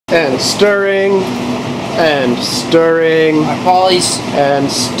And stirring. And stirring. Paulie's. And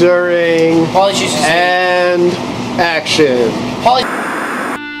stirring. Paulie's used to say. And action. Paulie.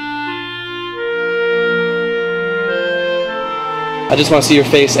 I just want to see your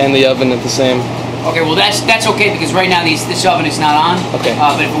face and the oven at the same. Okay, well that's okay because right now this oven is not on. Okay.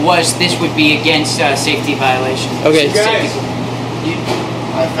 But if it was, this would be against safety violation. Okay. You guys,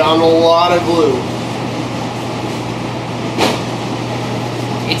 I found a lot of glue.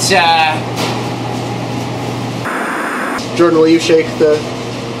 It's Jordan, will you shake the?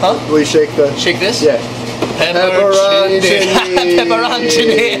 Huh? Will you shake the? Shake this? Yeah. Pepperoncini.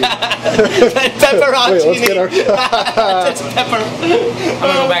 Pepperoncini. Pepperoncini. Wait, let's get our. That's pepper. I'm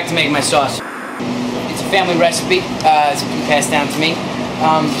gonna go back to making my sauce. It's a family recipe. It's been passed down to me.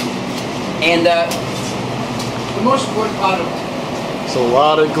 And the most important part of It's a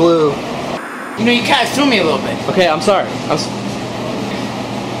lot of glue. you know, you kind of threw me a little bit. Okay, I'm sorry.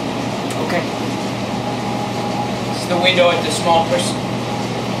 Okay. This is the window at the small person.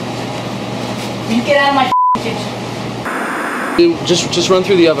 Will you get out of my kitchen? Just run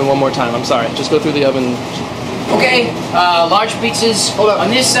through the oven one more time. I'm sorry. Just go through the oven. Okay. Large pizzas Hold up. on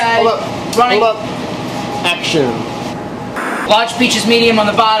this side. Hold up. Running. Hold up. Action. Large peaches, medium on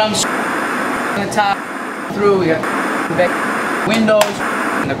the bottom. On the top. Through. We got windows.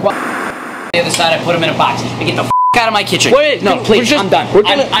 And the other side, I put them in a box. And get the out of my kitchen. Wait, no, please. I'm done.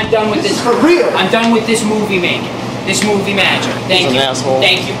 I'm done with this. For real. I'm done with this movie making. This movie manager. Thank He's you. an asshole.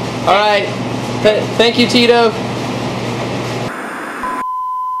 Thank you. All right. Thank you, Tido.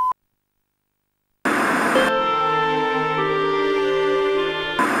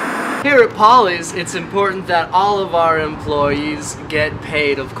 Here at Paulie's, it's important that all of our employees get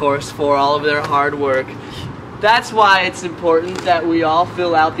paid, of course, for all of their hard work. That's why it's important that we all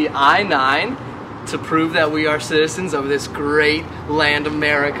fill out the I-9 to prove that we are citizens of this great land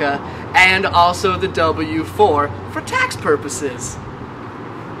America, and also the W-4 for tax purposes.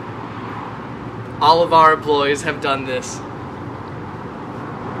 All of our employees have done this.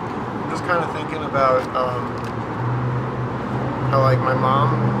 Just kind of thinking about how, like, my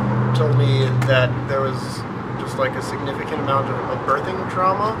mom told me that there was just like a significant amount of birthing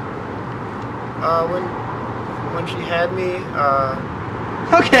trauma when she had me.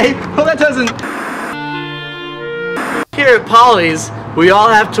 Okay, well that doesn't... Here at Paulie's, we all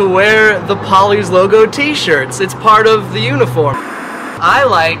have to wear the Paulie's logo t-shirts. It's part of the uniform. I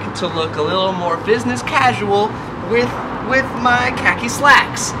like to look a little more business casual with my khaki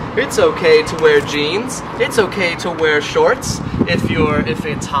slacks. It's okay to wear jeans. It's okay to wear shorts if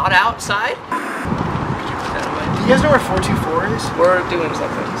it's hot outside. Do you guys know where 424 is? We're doing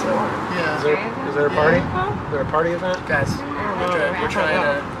something, so Yeah. Is there a party? Is there a party event? guys, we're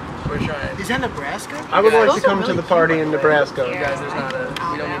trying. Is that Nebraska? I would like to come to the party in Nebraska. You guys,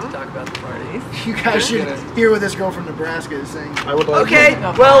 we don't need to talk about the party. You guys should hear what this girl from Nebraska is saying. I would like Okay,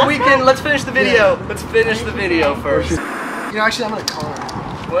 to. well let's finish the video. Let's finish the video first. You know, actually, I'm gonna call her.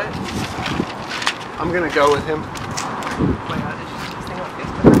 What? I'm gonna go with him. Oh my god.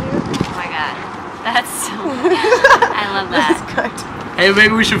 That's so I love that. Hey,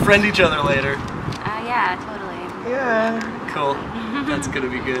 maybe we should friend each other later. Yeah, totally. Yeah. Cool. That's gonna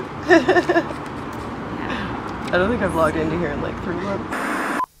be good. I don't think I've logged into here in like 3 months.